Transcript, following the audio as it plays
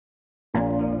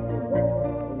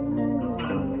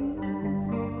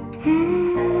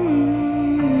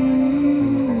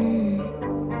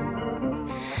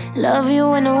love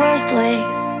you in the worst way.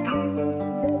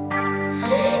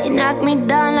 You knocked me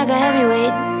down like a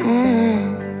heavyweight.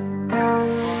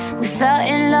 We fell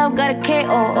in love, got a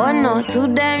KO, oh no. Too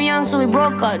damn young, so we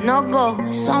broke up, no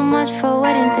go. So much for a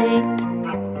wedding date.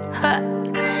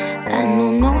 I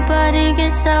know nobody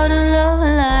gets out of love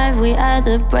alive. We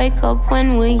either break up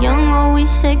when we're young or we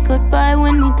say goodbye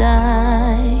when we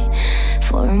die.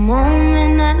 For a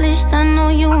moment at least I know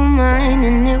you were mine,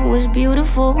 and it was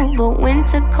beautiful. But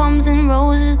winter comes and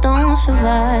roses don't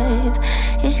survive.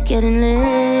 It's getting late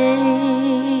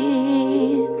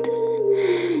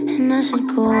and I should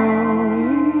go,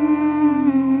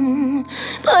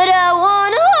 but I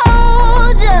wanna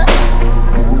hold you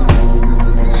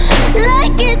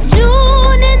like it's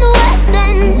June in the West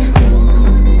End,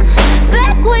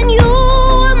 back when you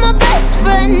were my best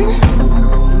friend.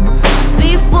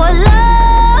 Before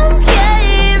love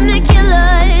came to kill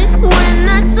us, we're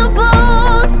not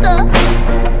supposed to.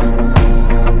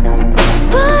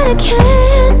 But I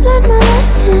can't learn my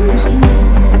lesson.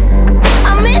 I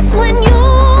miss when you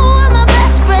were my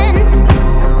best friend.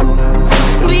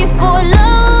 Before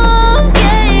love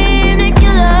came to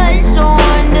kill us, so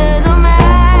under the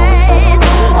mask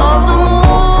of the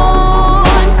moon,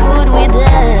 could we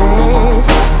dance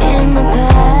in the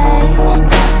past?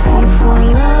 Before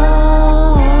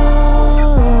love,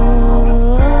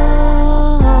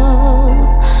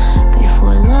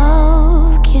 before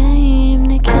love came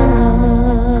to kill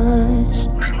us.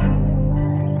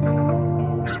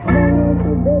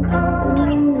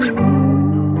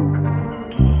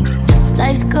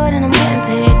 Life's good and I'm getting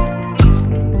paid,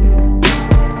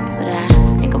 but I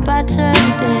think about you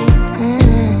every day.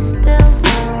 Still,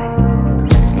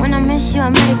 when I miss you I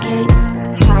medicate.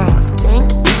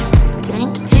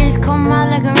 Drink, tears come out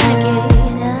like a renegade.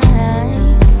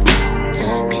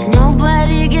 Cause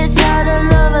nobody gets out of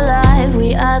love alive.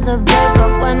 We either break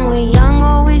up when we're young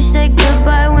or we say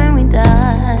goodbye when we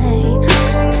die.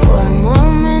 For a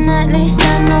moment at least I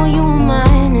know you were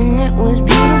mine, and it was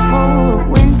beautiful. But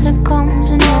winter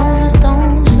comes and roses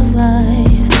don't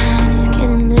survive. It's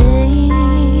getting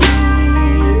late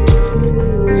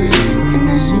and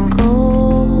I should go,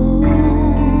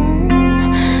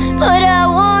 but I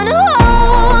wanna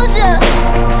hold you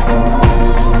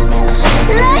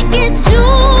like it's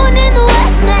June in the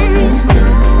West End,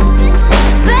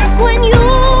 back when you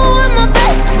were my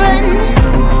best friend.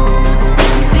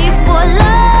 Before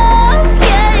love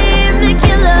came to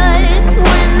kill us,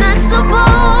 we're not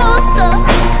supposed to.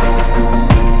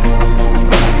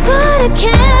 But I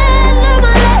can't learn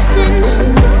my lesson.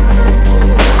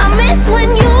 I miss when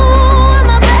you were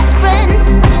my best friend.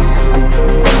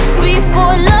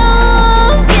 Before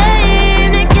love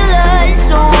came to kill us,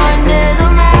 so under the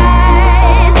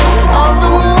mask of the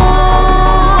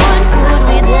moon, could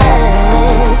we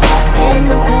dance in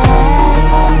the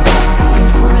past?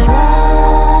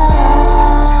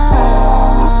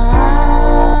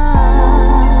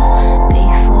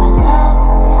 Before love,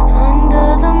 under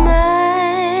the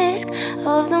mask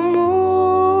of the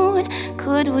moon,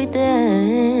 could we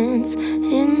dance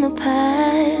in the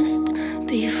past?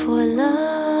 Before love,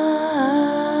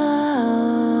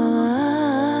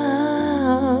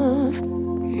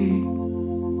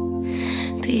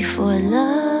 before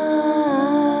love.